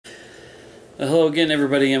Hello again,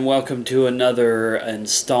 everybody, and welcome to another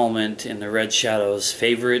installment in the Red Shadow's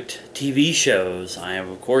favorite TV shows. I am,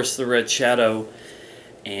 of course, the Red Shadow,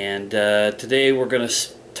 and today I'm going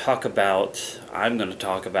to talk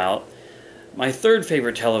about my third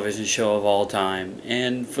favorite television show of all time.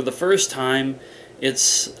 And for the first time,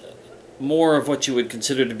 it's more of what you would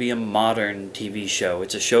consider to be a modern TV show.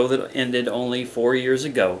 It's a show that ended only 4 years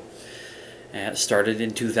ago. It started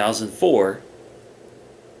in 2004.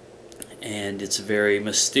 And it's very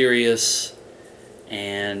mysterious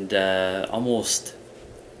and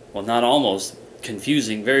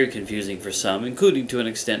confusing, very confusing for some, including to an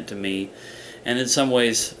extent to me, and in some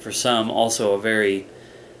ways for some also a very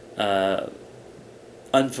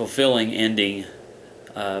unfulfilling ending,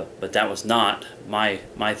 but that was not my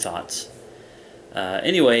thoughts.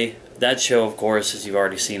 Anyway, that show, of course, as you've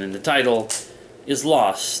already seen in the title, is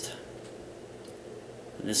Lost.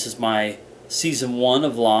 And this is my Season 1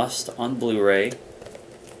 of Lost on Blu-ray,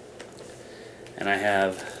 and I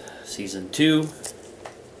have Season 2,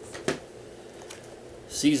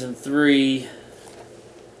 Season 3,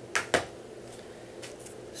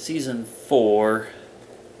 Season 4,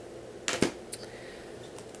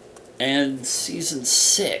 and Season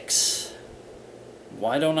 6.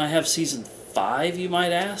 Why don't I have Season 5, you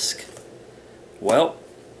might ask? Well,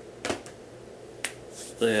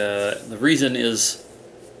 the reason is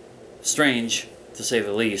strange, to say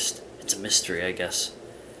the least. It's a mystery, I guess.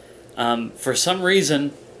 For some reason,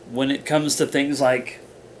 when it comes to things like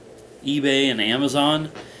eBay and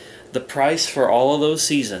Amazon, the price for all of those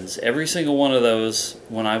seasons, every single one of those,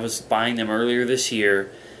 when I was buying them earlier this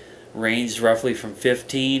year, ranged roughly from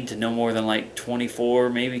 $15 to no more than like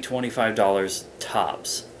 $24, maybe $25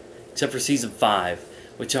 tops. Except for Season 5,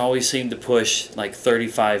 which always seemed to push like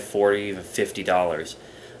 $35, $40, even $50.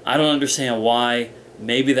 I don't understand why.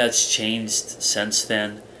 Maybe that's changed since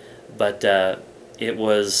then, but it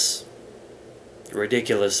was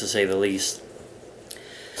ridiculous, to say the least.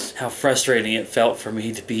 How frustrating it felt for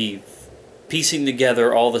me to be piecing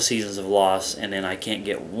together all the seasons of Lost, and then I can't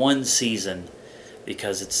get one season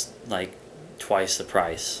because it's like twice the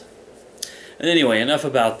price. And anyway, enough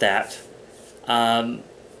about that. I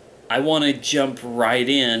want to jump right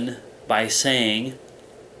in by saying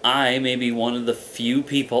I may be one of the few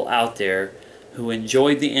people out there who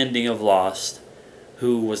enjoyed the ending of Lost,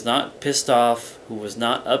 who was not pissed off, who was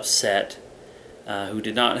not upset, who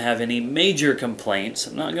did not have any major complaints.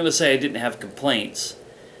 I'm not going to say I didn't have complaints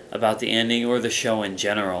about the ending or the show in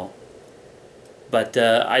general, but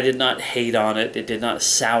I did not hate on it. It did not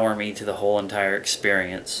sour me to the whole entire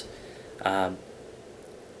experience. I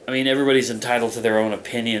mean, everybody's entitled to their own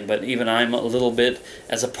opinion, but even I'm a little bit,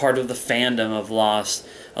 as a part of the fandom of Lost,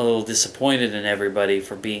 a little disappointed in everybody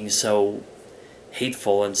for being so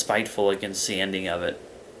hateful and spiteful against the ending of it.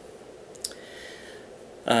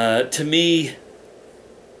 To me,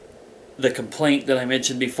 the complaint that I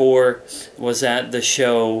mentioned before was that the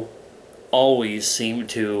show always seemed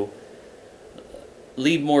to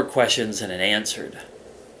leave more questions than it answered.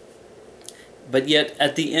 But yet,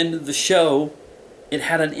 at the end of the show, it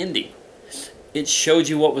had an ending. It showed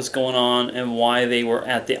you what was going on and why they were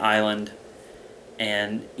at the island.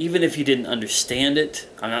 And even if you didn't understand it,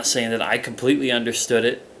 I'm not saying that I completely understood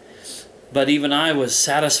it, but even I was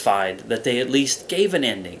satisfied that they at least gave an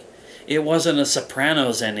ending. It wasn't a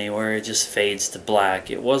Sopranos ending where it just fades to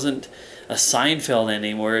black. It wasn't a Seinfeld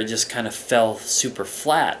ending where it just kind of fell super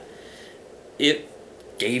flat. It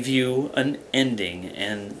gave you an ending,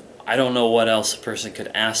 and I don't know what else a person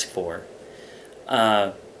could ask for.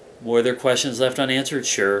 Were there questions left unanswered?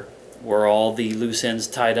 Sure. Were all the loose ends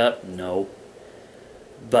tied up? No.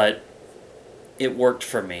 But it worked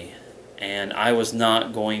for me, and I was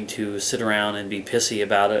not going to sit around and be pissy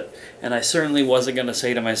about it, and I certainly wasn't going to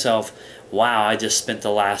say to myself, wow, I just spent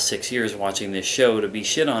the last 6 years watching this show to be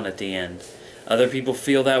shit on at the end. Other people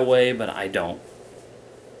feel that way, but I don't.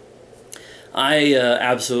 I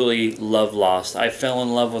absolutely love Lost. I fell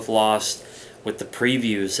in love with Lost with the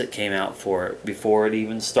previews that came out for it before it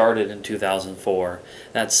even started in 2004.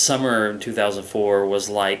 That summer in 2004 was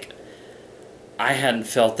like, I hadn't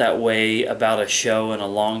felt that way about a show in a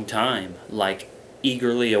long time, like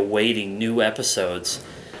eagerly awaiting new episodes.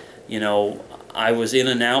 You know, I was in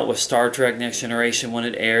and out with Star Trek Next Generation when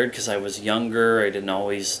it aired because I was younger. I didn't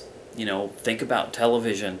always, think about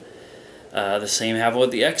television. The same happened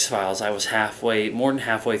with the X-Files. I was more than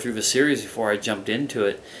halfway through the series before I jumped into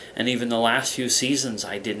it. And even the last few seasons,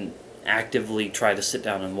 I didn't actively try to sit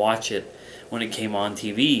down and watch it when it came on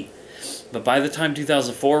TV. But by the time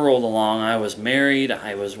 2004 rolled along, I was married,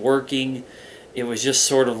 I was working, it was just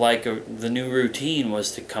sort of like the new routine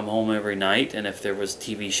was to come home every night, and if there was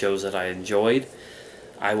TV shows that I enjoyed,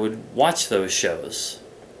 I would watch those shows.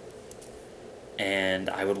 And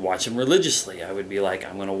I would watch them religiously. I would be like,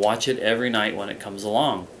 I'm going to watch it every night when it comes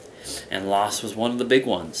along. And Lost was one of the big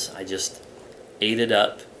ones. I just ate it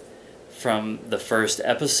up from the first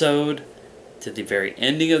episode to the very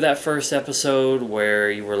ending of that first episode, where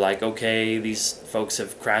you were like, okay, these folks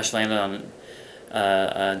have crash landed on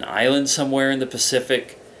an island somewhere in the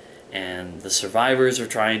Pacific, and the survivors are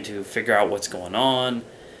trying to figure out what's going on.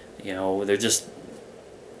 You know, they're just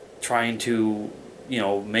trying to, you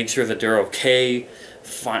know, make sure that they're okay,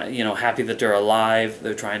 happy that they're alive.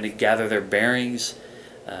 They're trying to gather their bearings,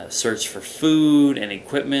 search for food and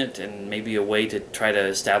equipment, and maybe a way to try to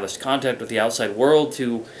establish contact with the outside world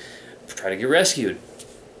to try to get rescued.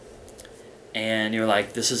 And you're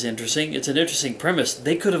like, this is interesting. It's an interesting premise.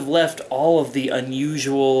 They could have left all of the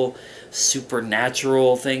unusual,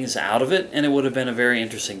 supernatural things out of it, and it would have been a very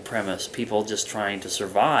interesting premise. People just trying to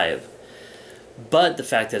survive. But the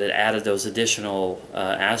fact that it added those additional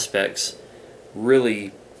aspects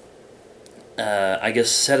really, I guess,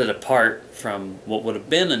 set it apart from what would have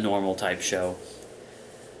been a normal type show.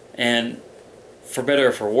 And for better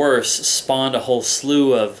or for worse, spawned a whole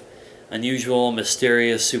slew of unusual,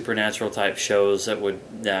 mysterious, supernatural type shows that would,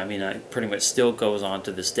 pretty much still goes on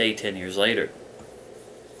to this day, 10 years later.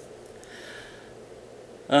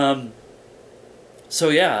 So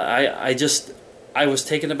yeah, I was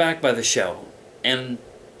taken aback by the show, and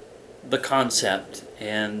the concept,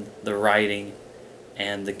 and the writing,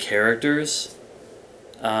 and the characters.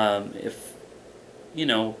 If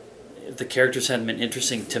the characters hadn't been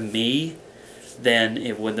interesting to me, then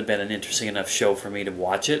it wouldn't have been an interesting enough show for me to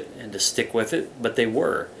watch it and to stick with it, but they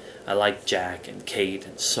were. I liked Jack and Kate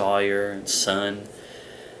and Sawyer and Sun.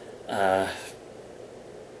 Gosh,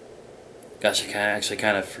 I actually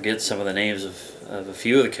kind of forget some of the names of a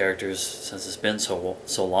few of the characters since it's been so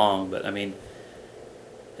long, but I mean,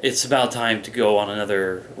 it's about time to go on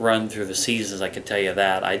another run through the seasons, I can tell you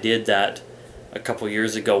that. I did that a couple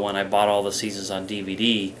years ago when I bought all the seasons on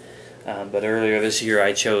DVD. But earlier this year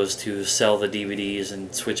I chose to sell the DVDs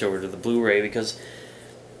and switch over to the Blu-ray because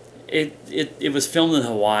it was filmed in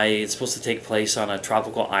Hawaii. It's supposed to take place on a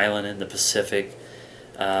tropical island in the Pacific,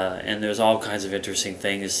 and there's all kinds of interesting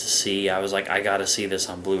things to see. I was like, I gotta see this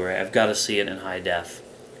on Blu-ray. I've got to see it in high def.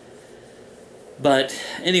 But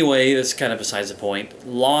anyway, that's kind of besides the point.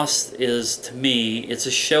 Lost is, to me, it's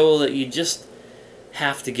a show that you just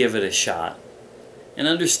have to give it a shot. And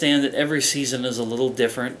understand that every season is a little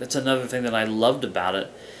different. That's another thing that I loved about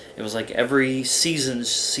it. It was like every season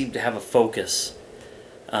seemed to have a focus.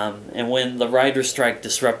 And when the writer's strike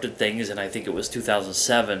disrupted things, and I think it was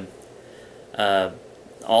 2007,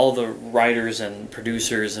 all the writers and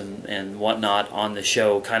producers and whatnot on the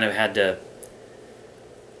show kind of had to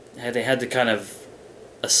kind of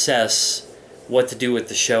assess what to do with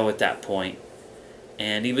the show at that point.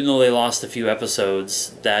 And even though they lost a few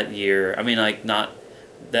episodes that year, not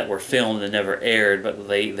that were filmed and never aired, but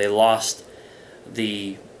they lost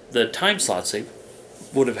the time slots they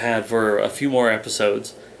would have had for a few more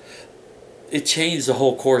episodes. It changed the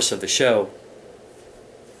whole course of the show.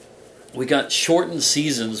 We got shortened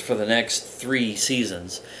seasons for the next 3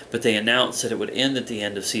 seasons, but they announced that it would end at the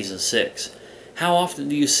end of season 6. How often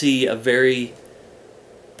do you see a very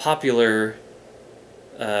popular,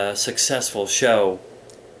 successful show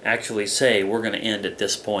actually say, we're going to end at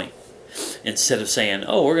this point, instead of saying,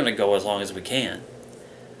 oh, we're going to go as long as we can?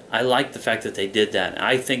 I like the fact that they did that.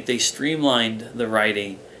 I think they streamlined the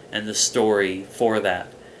writing and the story for that.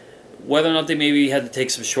 Whether or not they maybe had to take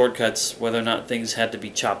some shortcuts, whether or not things had to be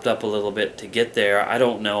chopped up a little bit to get there, I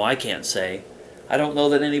don't know. I can't say. I don't know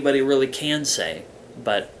that anybody really can say.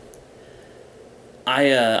 But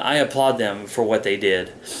I applaud them for what they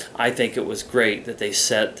did. I think it was great that they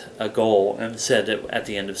set a goal and said that at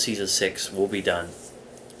the end of season 6 we'll be done.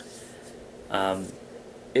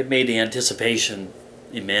 It made the anticipation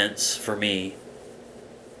immense for me.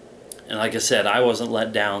 And like I said, I wasn't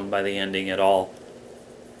let down by the ending at all.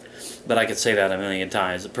 But I could say that a million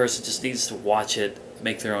times. The person just needs to watch it,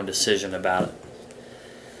 make their own decision about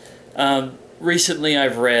it. Recently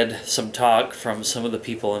I've read some talk from some of the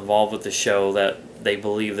people involved with the show that they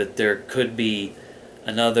believe that there could be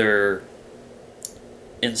another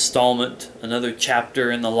installment, another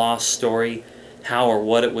chapter in the Lost story. How or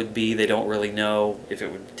what it would be, they don't really know. If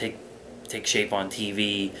it would take shape on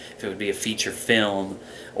TV, if it would be a feature film,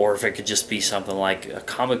 or if it could just be something like a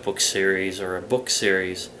comic book series or a book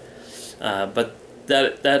series. But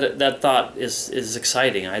that thought is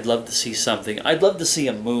exciting. I'd love to see something. I'd love to see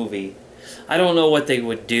a movie. I don't know what they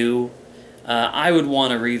would do. I would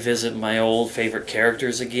want to revisit my old favorite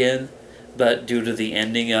characters again, but due to the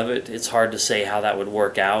ending of it, it's hard to say how that would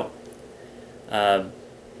work out.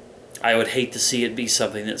 I would hate to see it be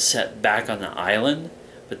something that's set back on the island,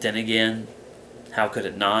 but then again, how could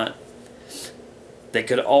it not? They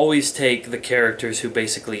could always take the characters who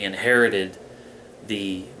basically inherited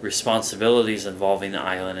the responsibilities involving the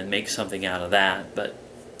island and make something out of that, but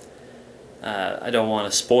I don't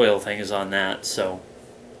want to spoil things on that, so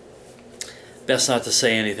best not to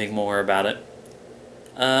say anything more about it.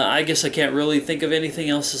 I guess I can't really think of anything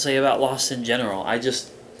else to say about Lost in general.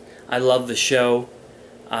 I love the show.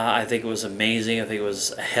 I think it was amazing. I think it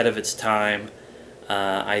was ahead of its time.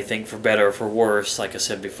 I think for better or for worse, like I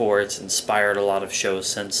said before, it's inspired a lot of shows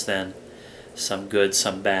since then. Some good,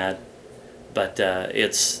 some bad. But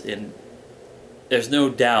there's no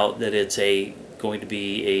doubt that it's going to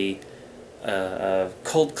be a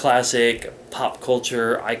cult classic, pop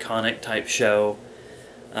culture, iconic type show.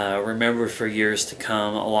 Remembered for years to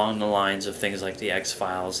come, along the lines of things like The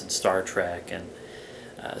X-Files and Star Trek and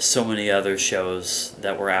so many other shows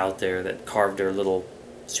that were out there that carved their little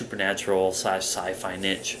supernatural / sci-fi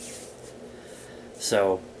niche.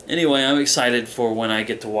 So anyway, I'm excited for when I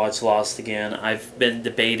get to watch Lost again. I've been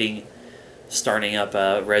debating starting up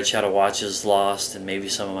Red Shadow Watches Lost and maybe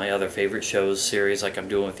some of my other favorite shows series like I'm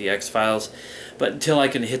doing with The X-Files. But until I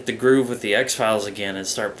can hit the groove with The X-Files again and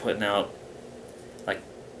start putting out like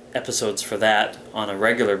episodes for that on a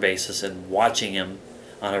regular basis and watching them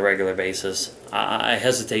on a regular basis, I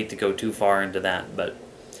hesitate to go too far into that. But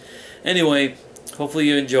anyway, hopefully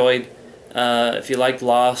you enjoyed. If you liked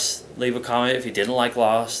Lost, leave a comment. If you didn't like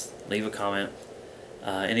Lost, leave a comment.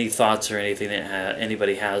 Any thoughts or anything that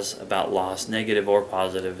anybody has about Lost, negative or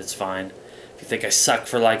positive, it's fine. If you think I suck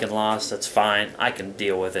for liking Lost, that's fine. I can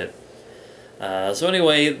deal with it. So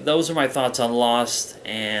anyway, those are my thoughts on Lost,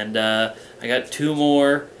 and I got 2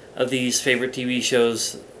 more of these favorite TV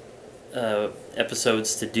shows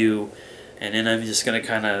episodes to do, and then I'm just going to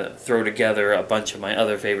kind of throw together a bunch of my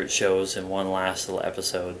other favorite shows in one last little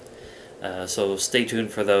episode. So stay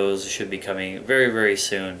tuned for those. It should be coming very, very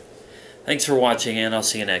soon. Thanks for watching, and I'll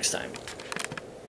see you next time.